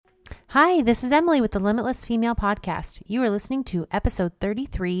Hi, this is Emily with the Limitless Female Podcast. You are listening to episode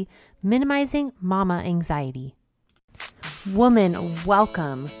 33, Minimizing Mama Anxiety. Woman,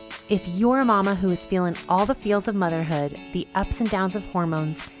 welcome. If you're a mama who is feeling all the feels of motherhood, the ups and downs of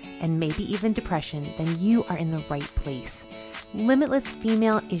hormones, and maybe even depression, then you are in the right place. Limitless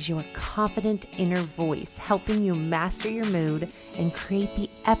Female is your confident inner voice, helping you master your mood and create the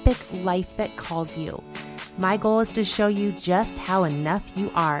epic life that calls you. My goal is to show you just how enough you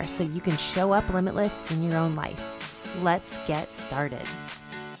are so you can show up limitless in your own life. Let's get started.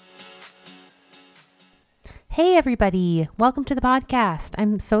 Hey everybody, welcome to the podcast.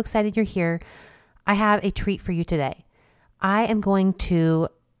 I'm so excited you're here. I have a treat for you today. I am going to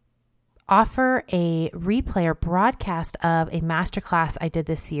offer a replay or broadcast of a masterclass I did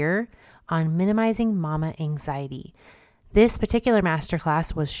this year on minimizing mama anxiety. This particular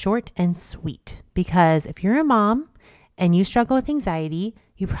masterclass was short and sweet because if you're a mom and you struggle with anxiety,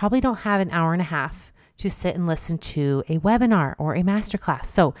 you probably don't have an hour and a half to sit and listen to a webinar or a masterclass.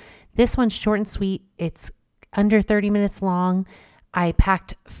 So this one's short and sweet. It's under 30 minutes long. I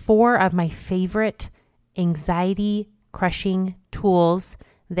packed 4 of my favorite anxiety crushing tools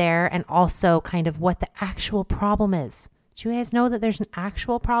there and also kind of what the actual problem is. Do you guys know that there's an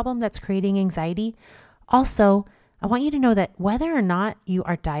actual problem that's creating anxiety? Also, I want you to know that whether or not you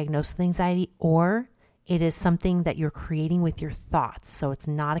are diagnosed with anxiety or it is something that you're creating with your thoughts, so it's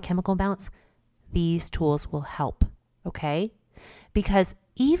not a chemical imbalance, these tools will help, okay? Because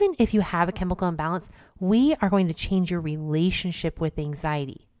even if you have a chemical imbalance, we are going to change your relationship with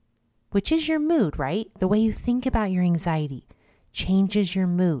anxiety, which is your mood, right? The way you think about your anxiety changes your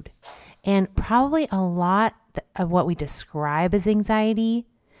mood. And probably a lot of what we describe as anxiety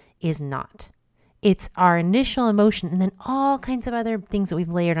is not. It's our initial emotion and then all kinds of other things that we've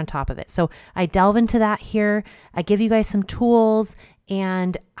layered on top of it. So I delve into that here. I give you guys some tools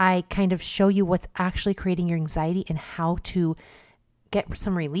and I kind of show you what's actually creating your anxiety and how to get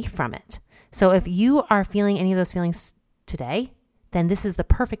some relief from it. So if you are feeling any of those feelings today, then this is the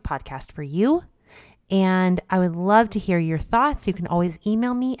perfect podcast for you. And I would love to hear your thoughts. You can always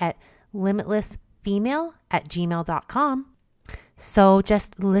email me at limitlessfemale@gmail.com. So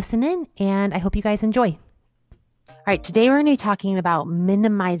just listen in and I hope you guys enjoy. All right, today we're going to be talking about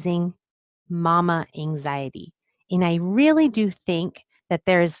minimizing mama anxiety. And I really do think that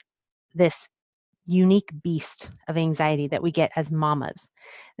there's this unique beast of anxiety that we get as mamas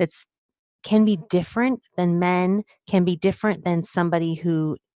that's can be different than men, can be different than somebody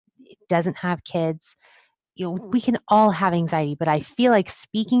who doesn't have kids. We can all have anxiety, but I feel like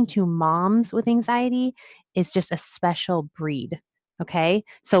speaking to moms with anxiety is just a special breed. Okay.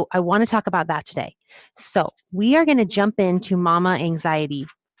 So I want to talk about that today. So we are going to jump into mama anxiety.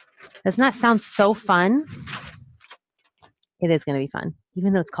 Doesn't that sound so fun? It is going to be fun.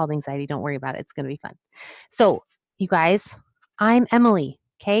 Even though it's called anxiety, don't worry about it. It's going to be fun. So you guys, I'm Emily.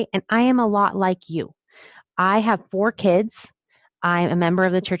 Okay. And I am a lot like you. I have 4 kids. I'm a member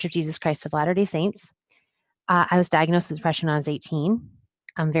of the Church of Jesus Christ of Latter-day Saints. I was diagnosed with depression when I was 18.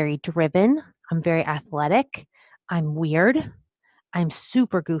 I'm very driven. I'm very athletic. I'm weird. I'm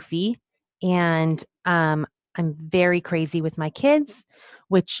super goofy. And I'm very crazy with my kids,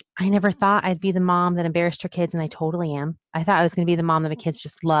 which I never thought I'd be the mom that embarrassed her kids, and I totally am. I thought I was going to be the mom that my kids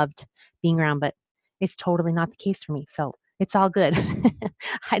just loved being around, but it's totally not the case for me. So it's all good.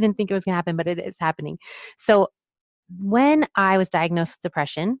 I didn't think it was going to happen, but it is happening. So when I was diagnosed with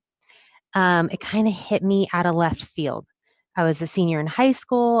depression, it kind of hit me out of left field. I was a senior in high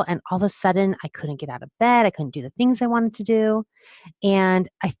school and all of a sudden I couldn't get out of bed. I couldn't do the things I wanted to do. And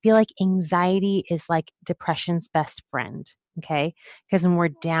I feel like anxiety is like depression's best friend. Okay. Because when we're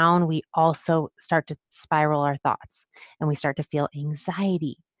down, we also start to spiral our thoughts and we start to feel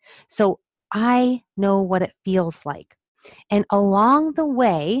anxiety. So I know what it feels like. And along the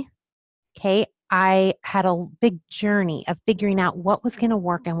way, okay, I had a big journey of figuring out what was going to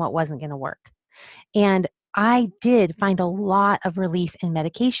work and what wasn't going to work. And I did find a lot of relief in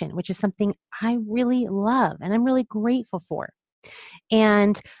medication, which is something I really love and I'm really grateful for.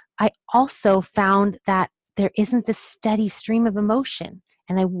 And I also found that there isn't this steady stream of emotion,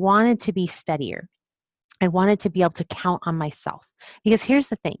 and I wanted to be steadier. I wanted to be able to count on myself. Because here's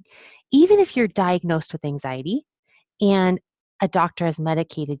the thing, even if you're diagnosed with anxiety and a doctor has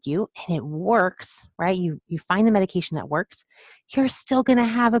medicated you and it works, right? You find the medication that works, you're still going to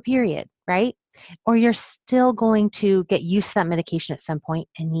have a period, right? Or you're still going to get used to that medication at some point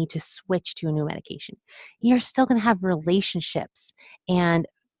and need to switch to a new medication. You're still going to have relationships and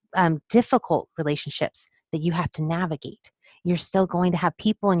difficult relationships that you have to navigate. You're still going to have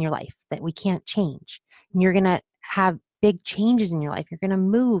people in your life that we can't change. And you're going to have big changes in your life. You're going to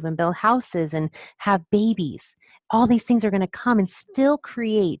move and build houses and have babies. All these things are going to come and still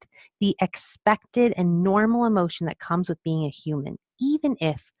create the expected and normal emotion that comes with being a human, even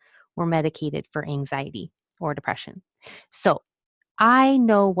if we're medicated for anxiety or depression. So I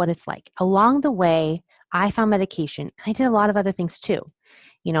know what it's like. Along the way, I found medication. I did a lot of other things too.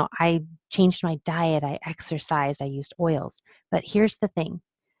 I changed my diet, I exercised, I used oils. But here's the thing,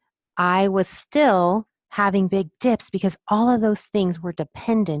 I was still having big dips because all of those things were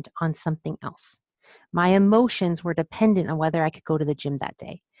dependent on something else. My emotions were dependent on whether I could go to the gym that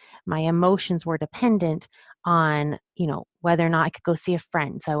day. My emotions were dependent on, whether or not I could go see a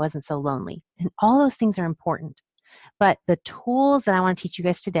friend so I wasn't so lonely. And all those things are important. But the tools that I want to teach you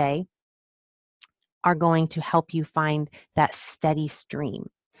guys today are going to help you find that steady stream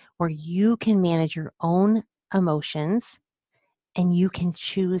where you can manage your own emotions and you can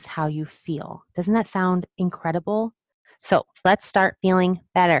choose how you feel. Doesn't that sound incredible? So let's start feeling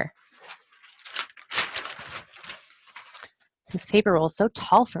better. This paper roll is so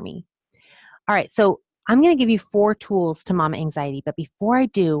tall for me. All right, so I'm going to give you 4 tools to mama anxiety. But before I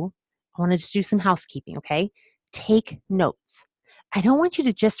do, I want to just do some housekeeping, okay? Take notes. I don't want you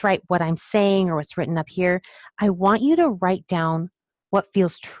to just write what I'm saying or what's written up here. I want you to write down what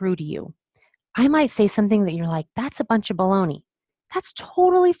feels true to you. I might say something that you're like, that's a bunch of baloney. That's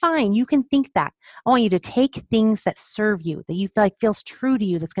totally fine. You can think that. I want you to take things that serve you, that you feel like feels true to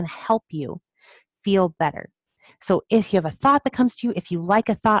you, that's going to help you feel better. So if you have a thought that comes to you, if you like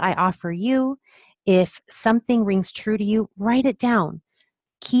a thought I offer you, if something rings true to you, write it down.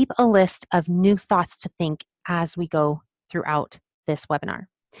 Keep a list of new thoughts to think as we go throughout this webinar.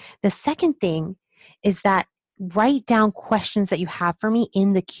 The second thing is that write down questions that you have for me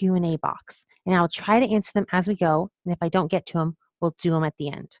in the Q&A box, and I'll try to answer them as we go. And if I don't get to them, we'll do them at the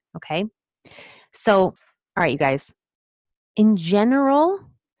end. Okay? So, all right, you guys. In general,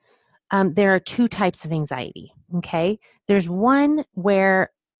 there are 2 types of anxiety. Okay? There's one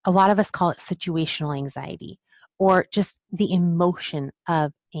where a lot of us call it situational anxiety, or just the emotion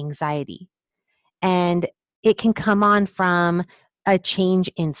of anxiety. And it can come on from a change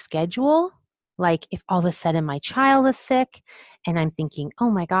in schedule. Like if all of a sudden my child is sick and I'm thinking,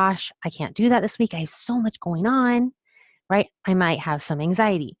 oh my gosh, I can't do that this week. I have so much going on, right? I might have some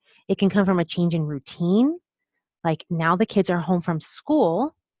anxiety. It can come from a change in routine. Like now the kids are home from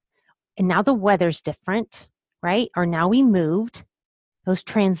school and now the weather's different, right? Or now we moved. Those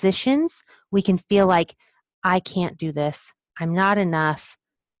transitions, we can feel like, I can't do this. I'm not enough.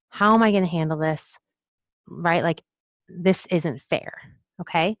 How am I going to handle this? Right? Like, this isn't fair.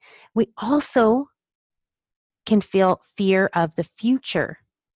 Okay. We also can feel fear of the future.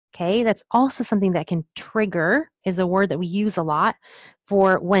 Okay. That's also something that can trigger, is a word that we use a lot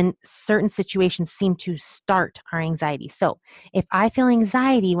for when certain situations seem to start our anxiety. So if I feel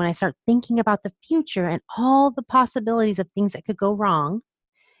anxiety when I start thinking about the future and all the possibilities of things that could go wrong,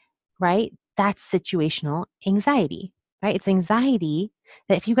 right? That's situational anxiety, right? It's anxiety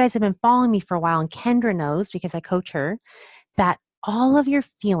that, if you guys have been following me for a while, and Kendra knows because I coach her, that all of your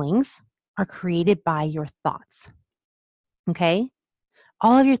feelings are created by your thoughts. Okay?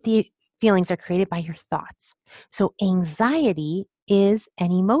 All of your feelings are created by your thoughts. So anxiety is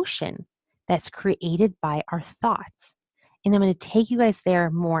an emotion that's created by our thoughts. And I'm going to take you guys there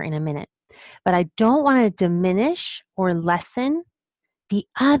more in a minute. But I don't want to diminish or lessen the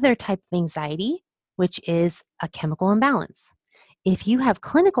other type of anxiety, which is a chemical imbalance. If you have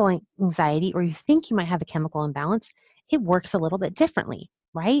clinical anxiety or you think you might have a chemical imbalance, it works a little bit differently,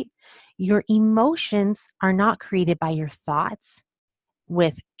 right? Your emotions are not created by your thoughts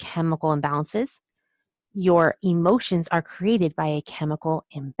with chemical imbalances. Your emotions are created by a chemical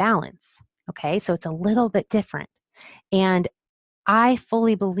imbalance. Okay, so it's a little bit different. And I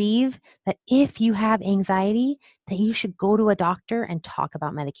fully believe that if you have anxiety, that you should go to a doctor and talk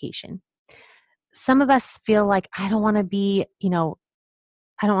about medication. Some of us feel like, I don't want to be, I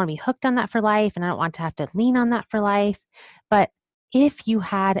don't want to be hooked on that for life, and I don't want to have to lean on that for life. But if you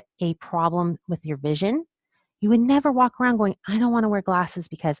had a problem with your vision, you would never walk around going, I don't want to wear glasses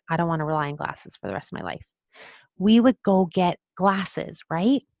because I don't want to rely on glasses for the rest of my life. We would go get glasses,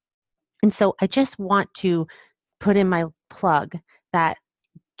 right? And so I just want to put in my plug that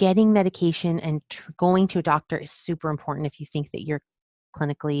getting medication and going to a doctor is super important if you think that you're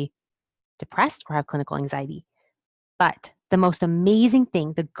clinically depressed or have clinical anxiety. But the most amazing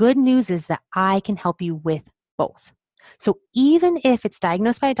thing, the good news, is that I can help you with both. So even if it's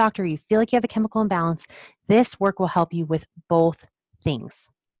diagnosed by a doctor, you feel like you have a chemical imbalance, this work will help you with both things.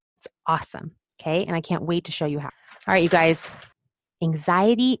 It's awesome. Okay. And I can't wait to show you how. All right, you guys,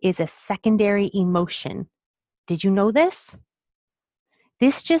 anxiety is a secondary emotion Did you know this?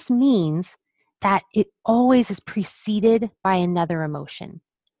 This just means that it always is preceded by another emotion.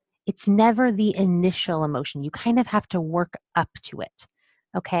 It's never the initial emotion. You kind of have to work up to it.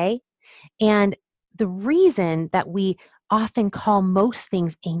 Okay. And the reason that we often call most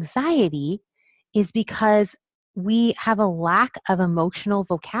things anxiety is because we have a lack of emotional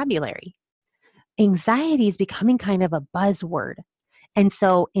vocabulary. Anxiety is becoming kind of a buzzword. And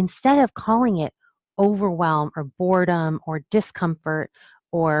so instead of calling it overwhelm or boredom or discomfort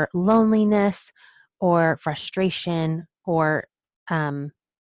or loneliness or frustration or I'm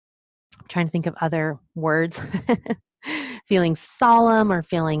trying to think of other words, feeling solemn or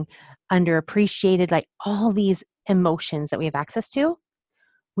feeling underappreciated, like all these emotions that we have access to,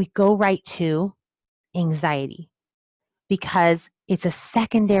 we go right to anxiety because it's a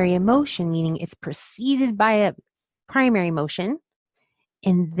secondary emotion, meaning it's preceded by a primary emotion.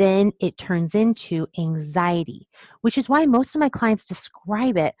 And then it turns into anxiety, which is why most of my clients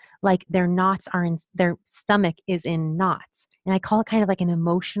describe it like their knots are in their stomach is in knots. And I call it kind of like an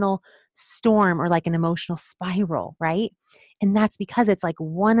emotional storm or like an emotional spiral, right? And that's because it's like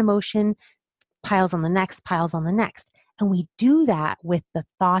one emotion piles on the next, piles on the next. And we do that with the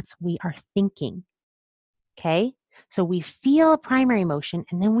thoughts we are thinking. Okay. So we feel a primary emotion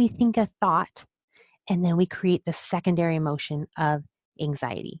and then we think a thought and then we create the secondary emotion of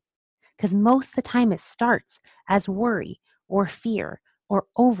anxiety. Because most of the time it starts as worry or fear or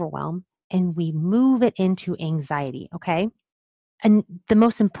overwhelm, and we move it into anxiety. Okay. And the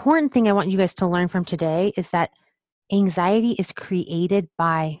most important thing I want you guys to learn from today is that anxiety is created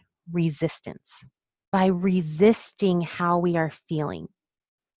by resistance, by resisting how we are feeling.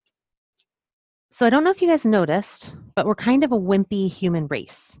 So I don't know if you guys noticed, but we're kind of a wimpy human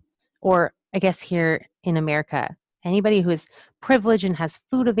race. Or I guess here in America, anybody who is privileged and has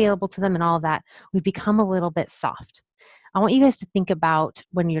food available to them and all that, we've become a little bit soft. I want you guys to think about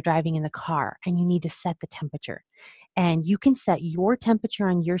when you're driving in the car and you need to set the temperature. And you can set your temperature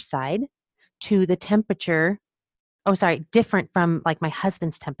on your side to the temperature, oh, sorry, different from like my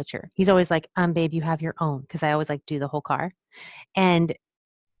husband's temperature. He's always like, babe, you have your own, because I always like do the whole car. And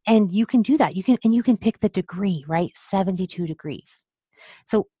you can do that. You can pick the degree, right? 72 degrees.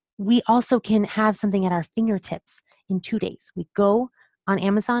 So we also can have something at our fingertips in 2 days. We go on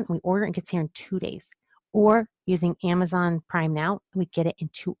Amazon, we order, and it gets here in 2 days. Or using Amazon Prime Now, we get it in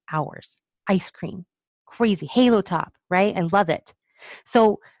 2 hours. Ice cream, crazy. Halo Top, right? I love it.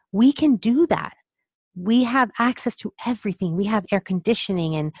 So we can do that. We have access to everything. We have air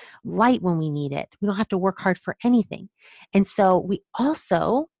conditioning and light when we need it. We don't have to work hard for anything. And so we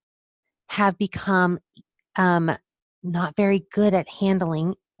also have become not very good at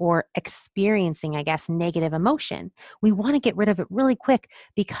handling or experiencing, I guess, negative emotion. We want to get rid of it really quick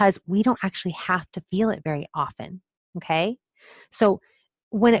because we don't actually have to feel it very often. Okay. So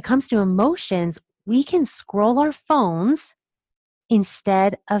when it comes to emotions, we can scroll our phones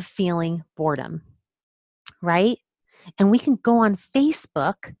instead of feeling boredom, right? And we can go on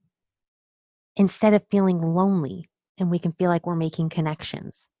Facebook instead of feeling lonely, and we can feel like we're making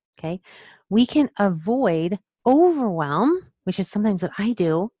connections. Okay. We can avoid overwhelm, which is sometimes what I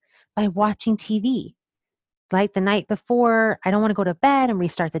do, by watching TV. Like the night before, I don't want to go to bed and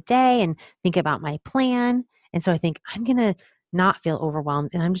restart the day and think about my plan. And so I think I'm going to not feel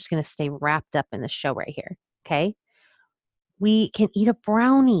overwhelmed and I'm just going to stay wrapped up in this show right here. Okay. We can eat a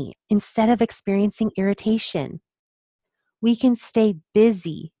brownie instead of experiencing irritation. We can stay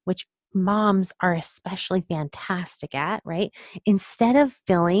busy, which moms are especially fantastic at, right? Instead of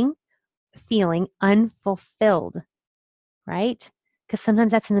feeling unfulfilled, right? Because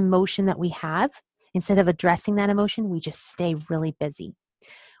sometimes that's an emotion that we have. Instead of addressing that emotion, we just stay really busy.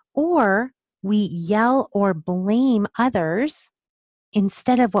 Or we yell or blame others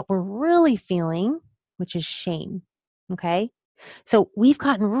instead of what we're really feeling, which is shame. Okay. So we've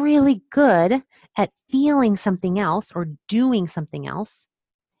gotten really good at feeling something else or doing something else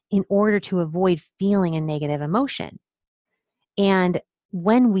in order to avoid feeling a negative emotion. And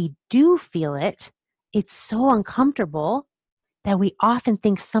when we do feel it, it's so uncomfortable that we often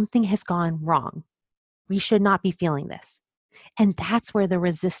think something has gone wrong. We should not be feeling this. And that's where the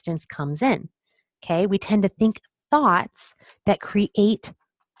resistance comes in. Okay. We tend to think thoughts that create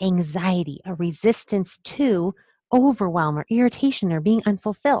anxiety, a resistance to overwhelm or irritation or being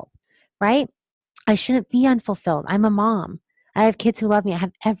unfulfilled, right? I shouldn't be unfulfilled. I'm a mom. I have kids who love me. I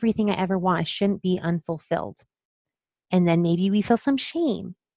have everything I ever want. I shouldn't be unfulfilled. And then maybe we feel some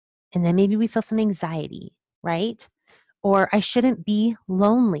shame. And then maybe we feel some anxiety, right? Or I shouldn't be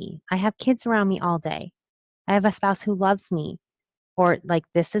lonely. I have kids around me all day. I have a spouse who loves me. Or like,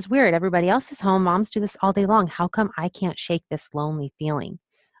 this is weird. Everybody else is home. Moms do this all day long. How come I can't shake this lonely feeling?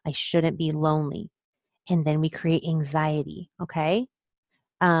 I shouldn't be lonely. And then we create anxiety. Okay.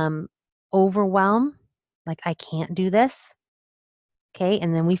 Um, Overwhelm, like, I can't do this. Okay.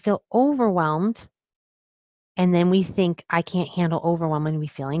 And then we feel overwhelmed. And then we think, I can't handle overwhelm, and we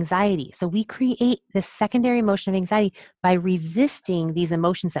feel anxiety. So we create this secondary emotion of anxiety by resisting these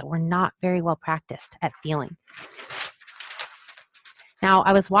emotions that we're not very well practiced at feeling. Now,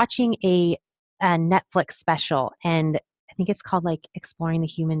 I was watching a Netflix special, and I think it's called like Exploring the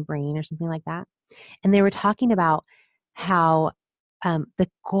Human Brain or something like that. And they were talking about how the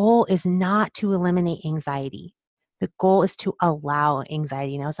goal is not to eliminate anxiety. The goal is to allow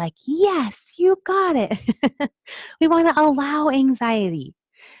anxiety. And I was like, yes, you got it. We want to allow anxiety,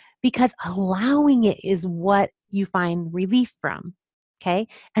 because allowing it is what you find relief from. Okay.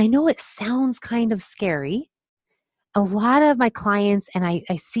 And I know it sounds kind of scary. A lot of my clients, and I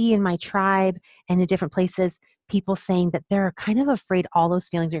see in my tribe and in different places, people saying that they're kind of afraid all those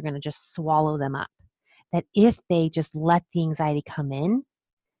feelings are going to just swallow them up. That if they just let the anxiety come in,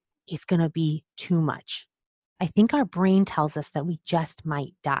 it's going to be too much. I think our brain tells us that we just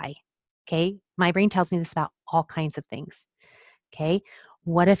might die. Okay. My brain tells me this about all kinds of things. Okay.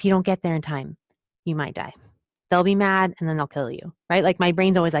 What if you don't get there in time? You might die. They'll be mad and then they'll kill you, right? Like, my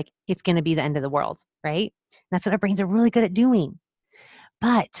brain's always like, it's going to be the end of the world, right? That's what our brains are really good at doing.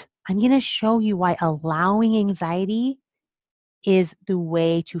 But I'm going to show you why allowing anxiety is the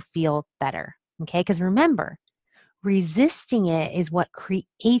way to feel better. Okay. Because remember, resisting it is what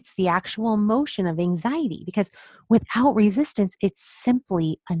creates the actual emotion of anxiety, because without resistance, it's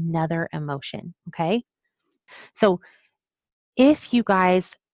simply another emotion. Okay. So if you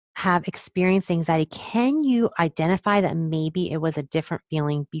guys have experienced anxiety, can you identify that maybe it was a different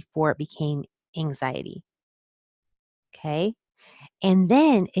feeling before it became anxiety? Okay. And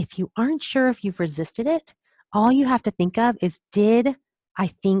then if you aren't sure if you've resisted it, all you have to think of is, did I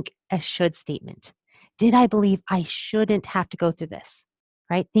think a should statement? Did I believe I shouldn't have to go through this?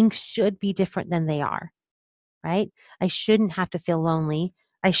 Right? Things should be different than they are. Right? I shouldn't have to feel lonely.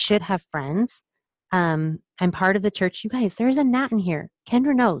 I should have friends. I'm part of the church. You guys, there's a gnat in here.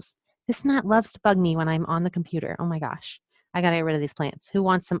 Kendra knows. This gnat loves to bug me when I'm on the computer. Oh my gosh. I got to get rid of these plants. Who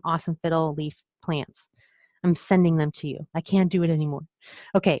wants some awesome fiddle leaf plants? I'm sending them to you. I can't do it anymore.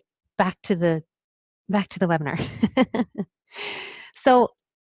 Okay, back to the webinar. So,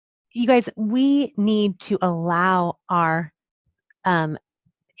 you guys, we need to allow our um,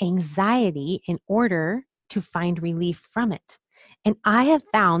 anxiety in order to find relief from it. And I have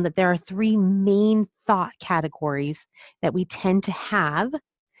found that there are three main thought categories that we tend to have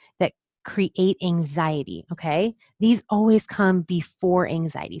that create anxiety. Okay, these always come before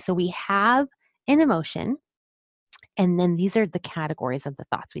anxiety. So we have an emotion. And then these are the categories of the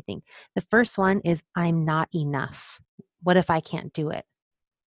thoughts we think. The first one is, I'm not enough. What if I can't do it?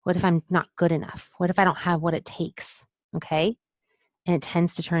 What if I'm not good enough? What if I don't have what it takes? Okay. And it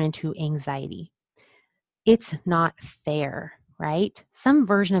tends to turn into anxiety. It's not fair, right? Some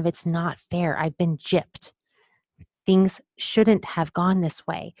version of it's not fair. I've been gypped. Things shouldn't have gone this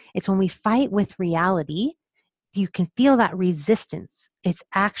way. It's when we fight with reality, you can feel that resistance. It's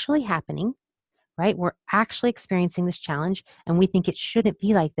actually happening. Right? We're actually experiencing this challenge and we think it shouldn't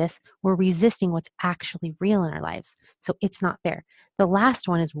be like this. We're resisting what's actually real in our lives. So it's not fair. The last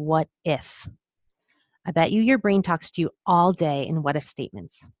one is, what if? I bet you your brain talks to you all day in what if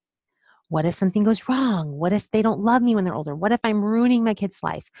statements. What if something goes wrong? What if they don't love me when they're older? What if I'm ruining my kid's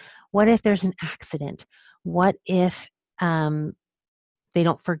life? What if there's an accident? What if they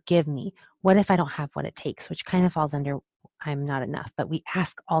don't forgive me? What if I don't have what it takes? Which kind of falls under I'm not enough, but we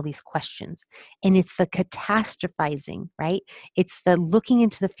ask all these questions. And it's the catastrophizing, right? It's the looking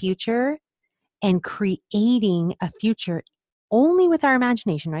into the future and creating a future only with our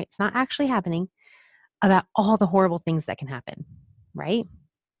imagination, right? It's not actually happening, about all the horrible things that can happen, right?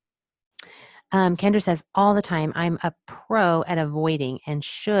 Kendra says, all the time, I'm a pro at avoiding, and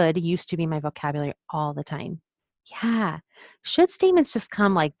should used to be my vocabulary all the time. Yeah. Should statements just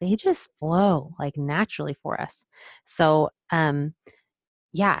come like they just flow like naturally for us. So,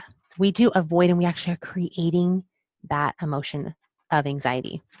 yeah, we do avoid, and we actually are creating that emotion of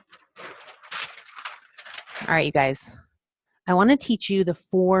anxiety. All right, you guys, I want to teach you the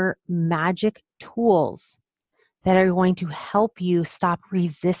 4 magic tools that are going to help you stop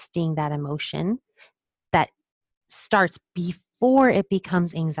resisting that emotion that starts before it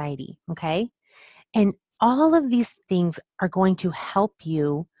becomes anxiety. Okay. And all of these things are going to help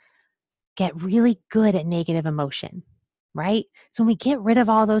you get really good at negative emotion, right? So when we get rid of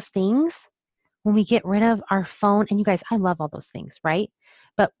all those things, when we get rid of our phone, and you guys, I love all those things, right?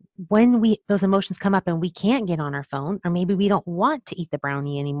 But when those emotions come up and we can't get on our phone, or maybe we don't want to eat the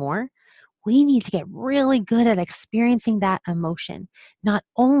brownie anymore, we need to get really good at experiencing that emotion. Not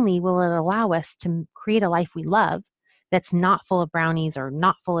only will it allow us to create a life we love that's not full of brownies or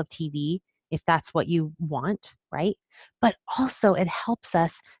not full of TV, if that's what you want, right? But also it helps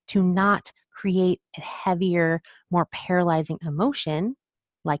us to not create a heavier, more paralyzing emotion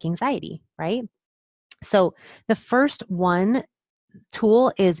like anxiety, right? So the first one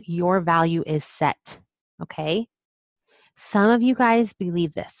tool is your value is set. Okay. Some of you guys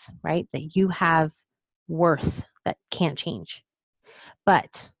believe this, right? That you have worth that can't change.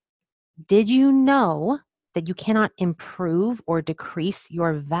 But did you know that you cannot improve or decrease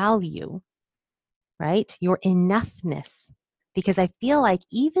your value, right? Your enoughness. Because I feel like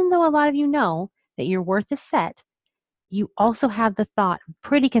even though a lot of you know that your worth is set, you also have the thought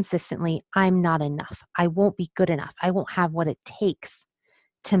pretty consistently, I'm not enough. I won't be good enough. I won't have what it takes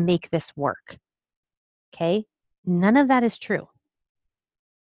to make this work. Okay. None of that is true,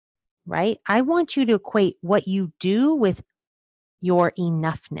 right? I want you to equate what you do with your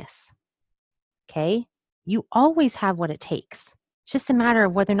enoughness. Okay. You always have what it takes. It's just a matter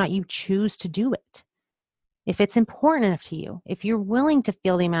of whether or not you choose to do it. If it's important enough to you, if you're willing to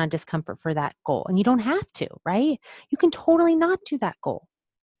feel the amount of discomfort for that goal, and you don't have to, right? You can totally not do that goal,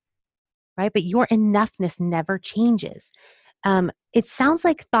 right? But your enoughness never changes. It sounds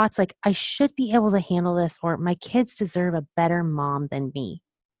like thoughts like, I should be able to handle this, or my kids deserve a better mom than me,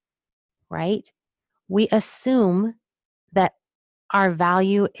 right? We assume that our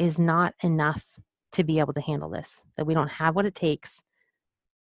value is not enough to be able to handle this, that we don't have what it takes,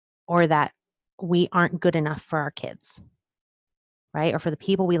 or that we aren't good enough for our kids, right? Or for the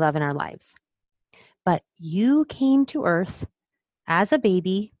people we love in our lives. But you came to earth as a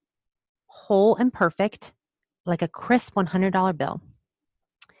baby, whole and perfect, like a crisp $100 bill.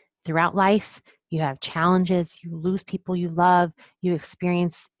 Throughout life, you have challenges, you lose people you love, you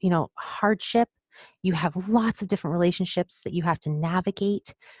experience, hardship. You have lots of different relationships that you have to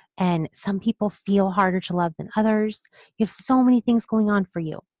navigate, and some people feel harder to love than others. You have so many things going on for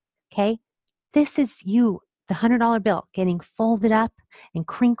you. Okay? This is you, the $100 bill, getting folded up and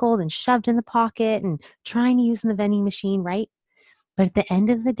crinkled and shoved in the pocket and trying to use in the vending machine, right? But at the end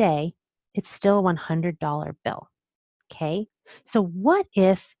of the day, it's still a $100 bill. Okay? So what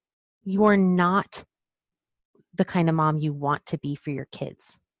if you're not the kind of mom you want to be for your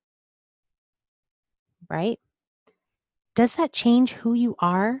kids, right? Does that change who you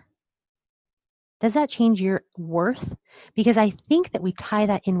are? Does that change your worth? Because I think that we tie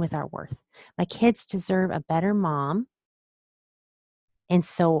that in with our worth. My kids deserve a better mom, and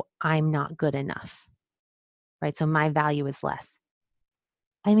so I'm not good enough, right? So my value is less.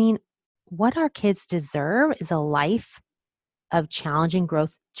 I mean, what our kids deserve is a life of challenging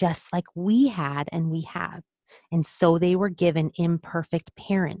growth, just like we had and we have. And so they were given imperfect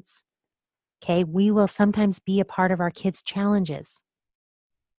parents. Okay. We will sometimes be a part of our kids' challenges.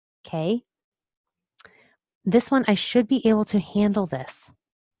 Okay. This one, I should be able to handle this.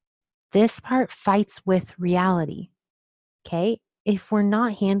 This part fights with reality. Okay. If we're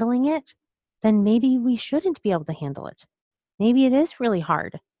not handling it, then maybe we shouldn't be able to handle it. Maybe it is really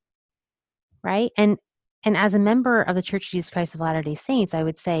hard. Right. And as a member of the Church of Jesus Christ of Latter-day Saints, I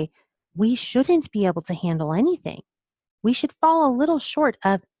would say we shouldn't be able to handle anything. We should fall a little short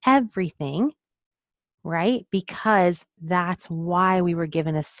of everything, right? Because that's why we were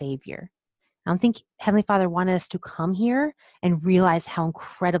given a Savior. I don't think Heavenly Father wanted us to come here and realize how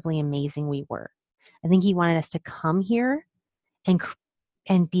incredibly amazing we were. I think He wanted us to come here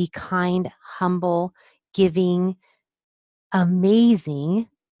and be kind, humble, giving, amazing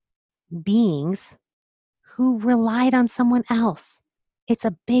beings who relied on someone else. It's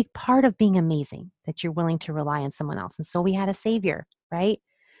a big part of being amazing that you're willing to rely on someone else. And so we had a Savior, right?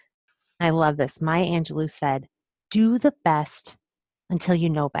 I love this. Maya Angelou said, do the best until you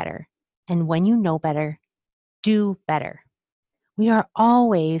know better. And when you know better, do better. We are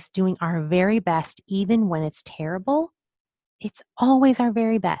always doing our very best, even when it's terrible. It's always our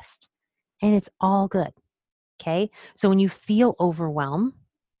very best, and it's all good. Okay. So when you feel overwhelmed,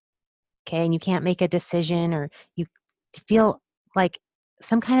 okay, and you can't make a decision, or you feel like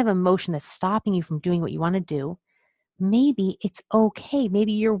some kind of emotion that's stopping you from doing what you want to do, maybe it's okay.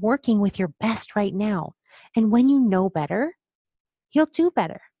 Maybe you're working with your best right now. And when you know better, you'll do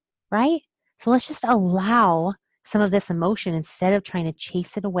better, right? So let's just allow some of this emotion instead of trying to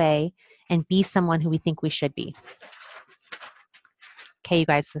chase it away and be someone who we think we should be. Okay, you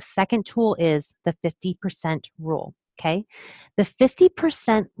guys, the second tool is the 50% rule. Okay. The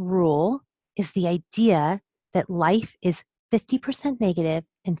 50% rule is the idea that life is 50% negative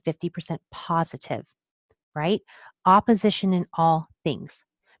and 50% positive, right? Opposition in all things.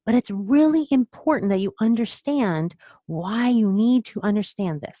 But it's really important that you understand why you need to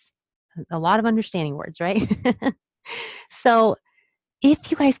understand this. A lot of understanding words, right? So,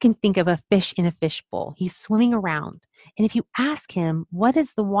 if you guys can think of a fish in a fishbowl, he's swimming around. And if you ask him, what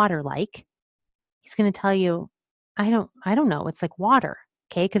is the water like? He's going to tell you, I don't know. It's like water.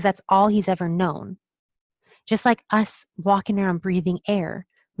 Okay. Cause that's all he's ever known. Just like us walking around breathing air.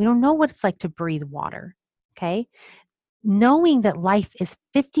 We don't know what it's like to breathe water. Okay. Knowing that life is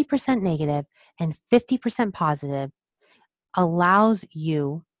 50% negative and 50% positive allows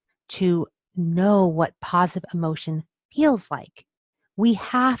you to know what positive emotion feels like. We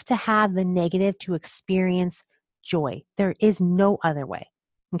have to have the negative to experience joy. There is no other way.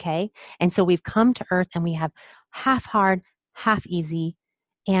 Okay. And so we've come to earth and we have half hard, half easy.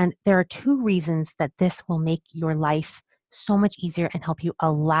 And there are two reasons that this will make your life so much easier and help you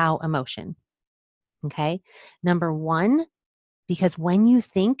allow emotion. Okay. Number one, because when you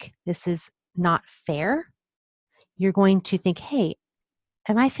think this is not fair, you're going to think, hey,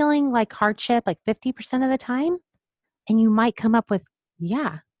 am I feeling like hardship like 50% of the time? And you might come up with,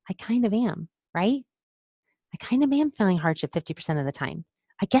 yeah, I kind of am, right? I kind of am feeling hardship 50% of the time.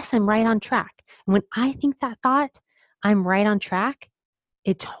 I guess I'm right on track. And when I think that thought, I'm right on track,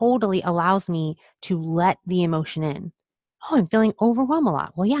 it totally allows me to let the emotion in. Oh, I'm feeling overwhelmed a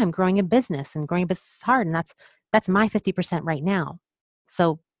lot. Well, yeah, I'm growing a business and growing a business is hard. And that's my 50% right now.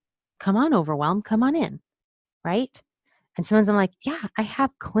 So come on, overwhelm, come on in, right? And sometimes I'm like, yeah, I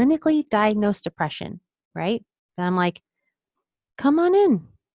have clinically diagnosed depression, right? And I'm like, come on in,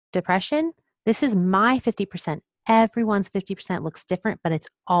 depression. This is my 50%. Everyone's 50% looks different, but it's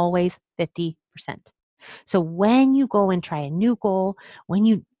always 50%. So when you go and try a new goal, when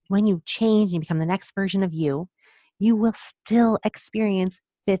you change and you become the next version of you, you will still experience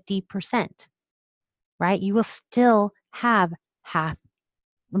 50%, right? You will still have half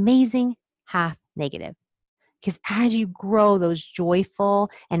amazing, half negative. Because as you grow those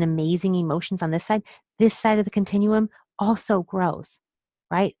joyful and amazing emotions on this side of the continuum also grows,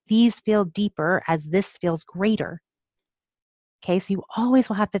 right? These feel deeper as this feels greater. Okay, so you always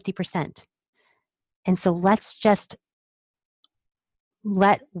will have 50%. And so let's just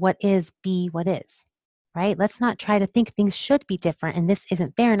let what is be what is, right? Let's not try to think things should be different and this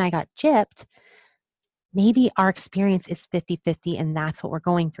isn't fair and I got gypped. Maybe our experience is 50-50 and that's what we're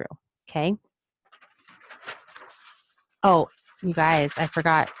going through. Okay. Oh, you guys, I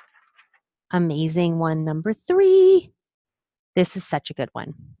forgot amazing one number 3. This is such a good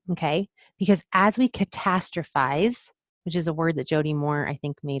one, okay? Because as we catastrophize, which is a word that Jody Moore, I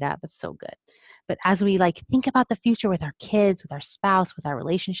think, made up, it's so good. But as we like think about the future with our kids, with our spouse, with our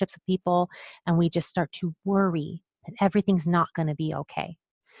relationships with people, and we just start to worry that everything's not going to be okay.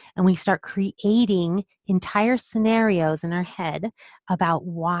 And we start creating entire scenarios in our head about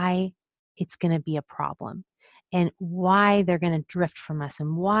why it's going to be a problem and why they're going to drift from us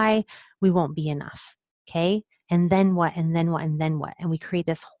and why we won't be enough. Okay. And then what? And then what? And then what? And we create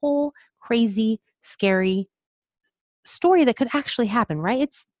this whole crazy, scary story that could actually happen, right?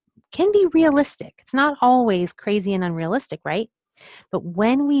 It's can be realistic. It's not always crazy and unrealistic, right? But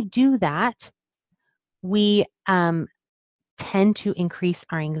when we do that, we tend to increase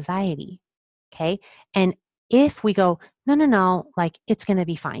our anxiety. Okay. And if we go, no, no, no, like it's going to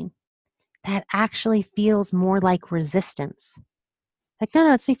be fine, that actually feels more like resistance. Like, no,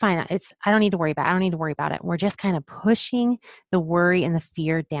 no, it's be fine. I don't need to worry about it. I don't need to worry about it. We're just kind of pushing the worry and the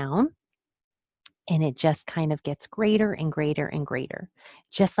fear down. And it just kind of gets greater and greater and greater,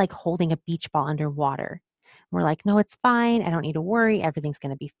 just like holding a beach ball underwater. We're like, no, it's fine. I don't need to worry. Everything's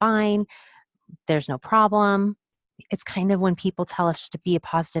going to be fine. There's no problem. It's kind of when people tell us to be a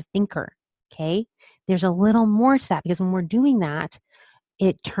positive thinker. Okay. There's a little more to that because when we're doing that,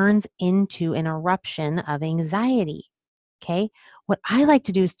 it turns into an eruption of anxiety. Okay. What I like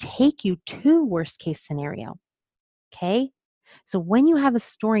to do is take you to worst case scenario. Okay. So when you have a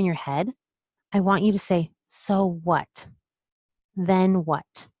story in your head, I want you to say, so what? Then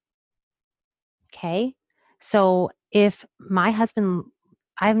what? Okay. So if my husband,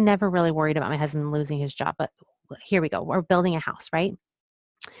 I've never really worried about my husband losing his job, but here we go. We're building a house, right?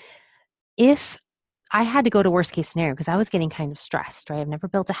 If I had to go to worst case scenario because I was getting kind of stressed, right? I've never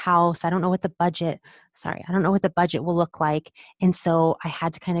built a house. I don't know what the budget will look like. And so I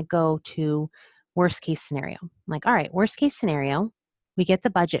had to kind of go to worst case scenario. I'm like, all right, worst case scenario, we get the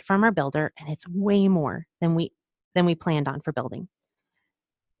budget from our builder and it's way more than we planned on for building.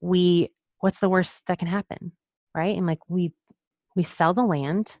 What's the worst that can happen? Right? And like we sell the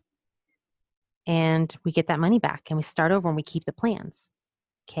land and we get that money back and we start over and we keep the plans.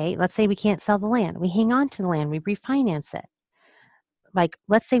 Okay. Let's say we can't sell the land. We hang on to the land, we refinance it. Like,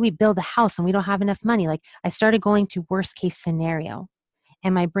 let's say we build a house and we don't have enough money. Like, I started going to worst case scenario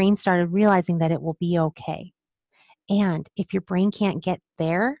and my brain started realizing that it will be okay. And if your brain can't get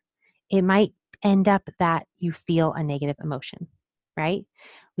there, it might end up that you feel a negative emotion, right?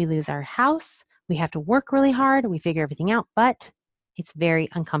 We lose our house, we have to work really hard, we figure everything out, but it's very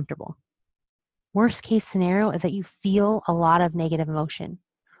uncomfortable. Worst case scenario is that you feel a lot of negative emotion,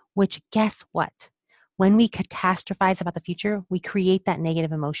 which guess what? When we catastrophize about the future, we create that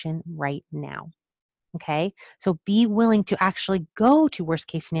negative emotion right now. Okay. So be willing to actually go to worst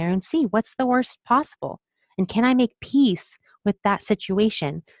case scenario and see what's the worst possible. And can I make peace with that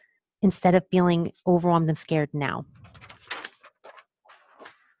situation instead of feeling overwhelmed and scared now?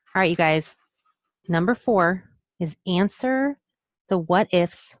 All right, you guys. Number 4 is answer the what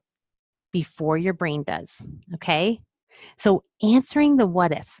ifs before your brain does. Okay. So answering the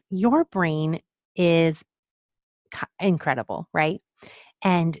what ifs, your brain is incredible, right?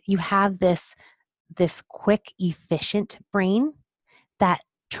 And you have this quick, efficient brain that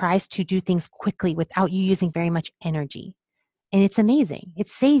tries to do things quickly without you using very much energy. And it's amazing. It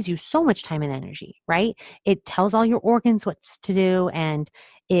saves you so much time and energy, right? It tells all your organs what to do and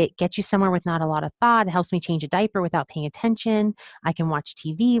it gets you somewhere with not a lot of thought. It helps me change a diaper without paying attention. I can watch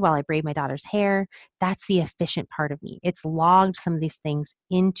TV while I braid my daughter's hair. That's the efficient part of me. It's logged some of these things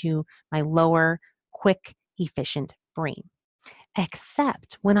into my lower, quick, efficient brain.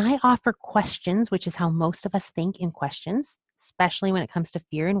 Except when I offer questions, which is how most of us think in questions, especially when it comes to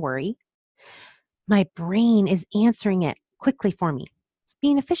fear and worry, my brain is answering it quickly for me. It's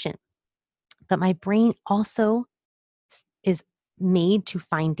being efficient. But my brain also is made to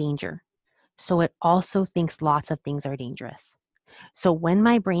find danger. So it also thinks lots of things are dangerous. So when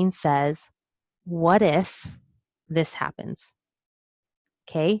my brain says, what if this happens?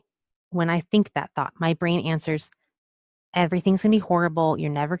 Okay. When I think that thought, my brain answers, everything's going to be horrible. You're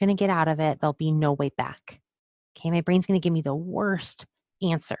never going to get out of it. There'll be no way back. Okay. My brain's going to give me the worst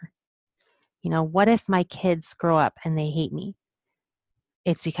answer. What if my kids grow up and they hate me?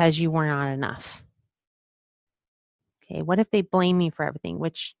 It's because you were not enough. Okay. What if they blame me for everything,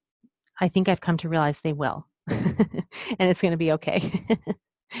 which I think I've come to realize they will, and it's going to be okay.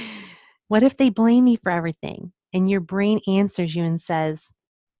 What if they blame me for everything? And your brain answers you and says,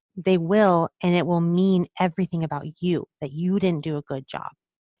 they will, and it will mean everything about you, that you didn't do a good job.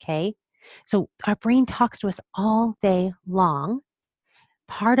 Okay. So our brain talks to us all day long.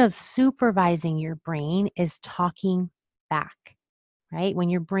 Part of supervising your brain is talking back, right? When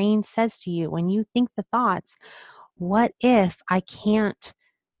your brain says to you, when you think the thoughts, what if I can't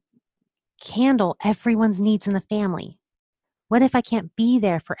handle everyone's needs in the family? What if I can't be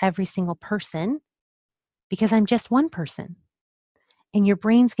there for every single person because I'm just one person? And your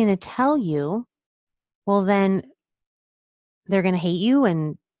brain's going to tell you, well, then they're going to hate you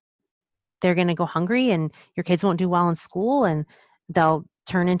and they're going to go hungry and your kids won't do well in school and they'll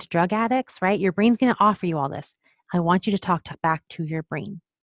turn into drug addicts, right? Your brain's going to offer you all this. I want you to talk back to your brain.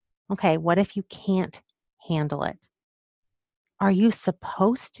 Okay, what if you can't handle it? Are you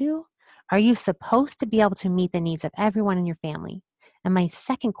supposed to? Are you supposed to be able to meet the needs of everyone in your family? And my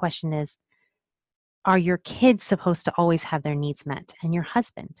second question is, are your kids supposed to always have their needs met? And your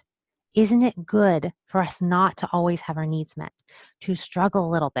husband? Isn't it good for us not to always have our needs met, to struggle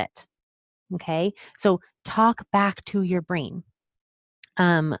a little bit? Okay, so talk back to your brain.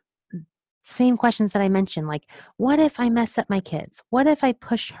 Same questions that I mentioned, like, what if I mess up my kids? What if I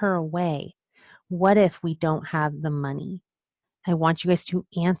push her away? What if we don't have the money? I want you guys to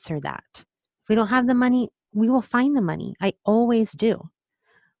answer that. If we don't have the money, we will find the money. I always do.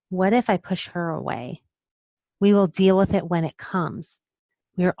 What if I push her away? We will deal with it when it comes.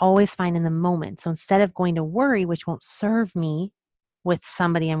 We are always fine in the moment. So instead of going to worry, which won't serve me with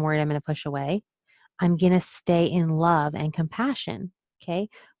somebody I'm worried I'm going to push away, I'm going to stay in love and compassion. Okay.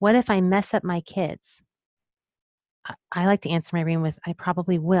 What if I mess up my kids? I like to answer my brain with, I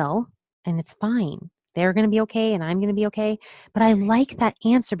probably will, and it's fine. They're going to be okay and I'm going to be okay. But I like that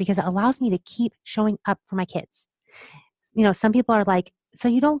answer because it allows me to keep showing up for my kids. Some people are like, so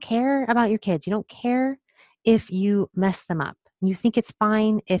you don't care about your kids. You don't care if you mess them up. You think it's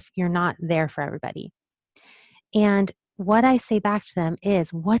fine if you're not there for everybody. And what I say back to them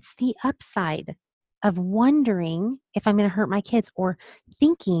is, what's the upside of wondering if I'm going to hurt my kids or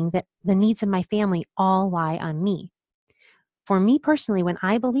thinking that the needs of my family all lie on me? For me personally, when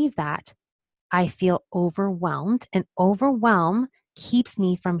I believe that, I feel overwhelmed, and overwhelm keeps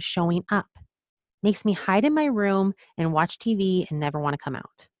me from showing up, makes me hide in my room and watch TV and never want to come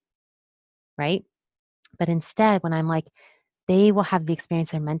out. right? But instead, when I'm like, they will have the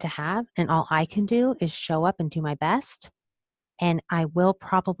experience they're meant to have, and all I can do is show up and do my best, and I will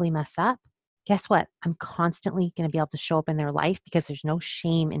probably mess up. Guess what? I'm constantly going to be able to show up in their life because there's no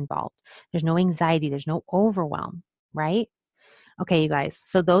shame involved. There's no anxiety. There's no overwhelm, right? Okay, you guys.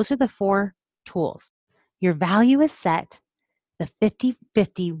 So those are the 4 tools. Your value is set. The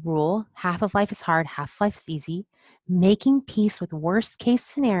 50-50 rule, half of life is hard, half of life is easy. Making peace with worst case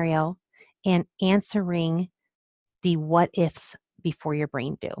scenario and answering the what ifs before your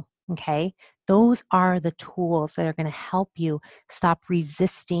brain do. Okay. Those are the tools that are going to help you stop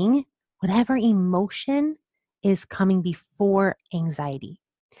resisting whatever emotion is coming before anxiety.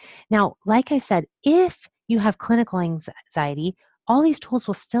 Now, like I said, if you have clinical anxiety, all these tools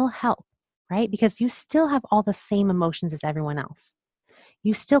will still help, right? Because you still have all the same emotions as everyone else.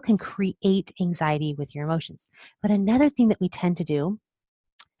 You still can create anxiety with your emotions. But another thing that we tend to do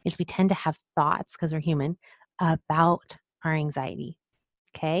is we tend to have thoughts, because we're human, about our anxiety.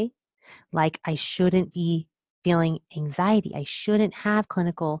 Okay. Like, I shouldn't be feeling anxiety. I shouldn't have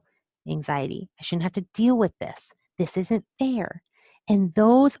clinical anxiety. I shouldn't have to deal with this. This isn't fair. And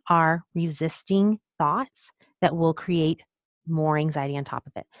those are resisting thoughts that will create more anxiety on top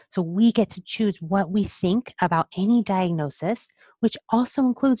of it. So we get to choose what we think about any diagnosis, which also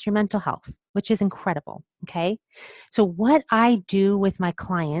includes your mental health, which is incredible. Okay. So what I do with my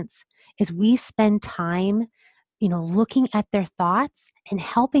clients is we spend time looking at their thoughts and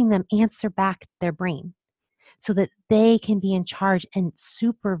helping them answer back their brain so that they can be in charge and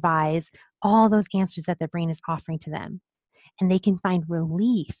supervise all those answers that their brain is offering to them. And they can find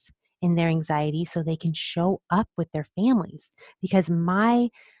relief in their anxiety so they can show up with their families. Because my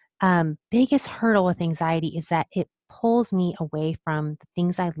biggest hurdle with anxiety is that it pulls me away from the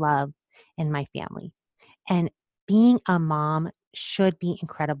things I love and my family. And being a mom should be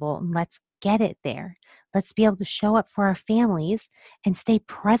incredible. And let's get it there. Let's be able to show up for our families and stay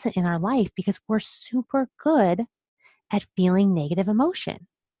present in our life because we're super good at feeling negative emotion.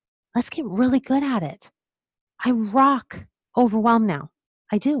 Let's get really good at it. I rock overwhelm now.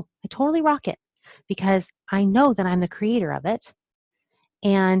 I do. I totally rock it because I know that I'm the creator of it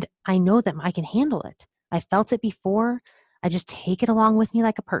and I know that I can handle it. I felt it before. I just take it along with me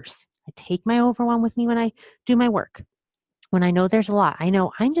like a purse. I take my overwhelm with me when I do my work. When I know there's a lot, I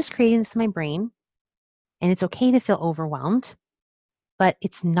know I'm just creating this in my brain and it's okay to feel overwhelmed, but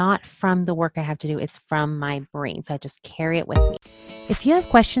it's not from the work I have to do. It's from my brain. So I just carry it with me. If you have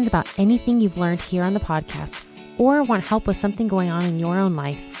questions about anything you've learned here on the podcast or want help with something going on in your own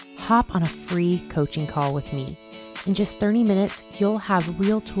life, hop on a free coaching call with me. In just 30 minutes, you'll have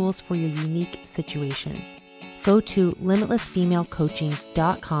real tools for your unique situation. Go to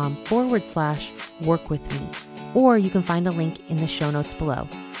limitlessfemalecoaching.com/work with me, or you can find a link in the show notes below.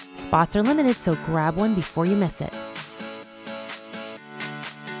 Spots are limited, so grab one before you miss it.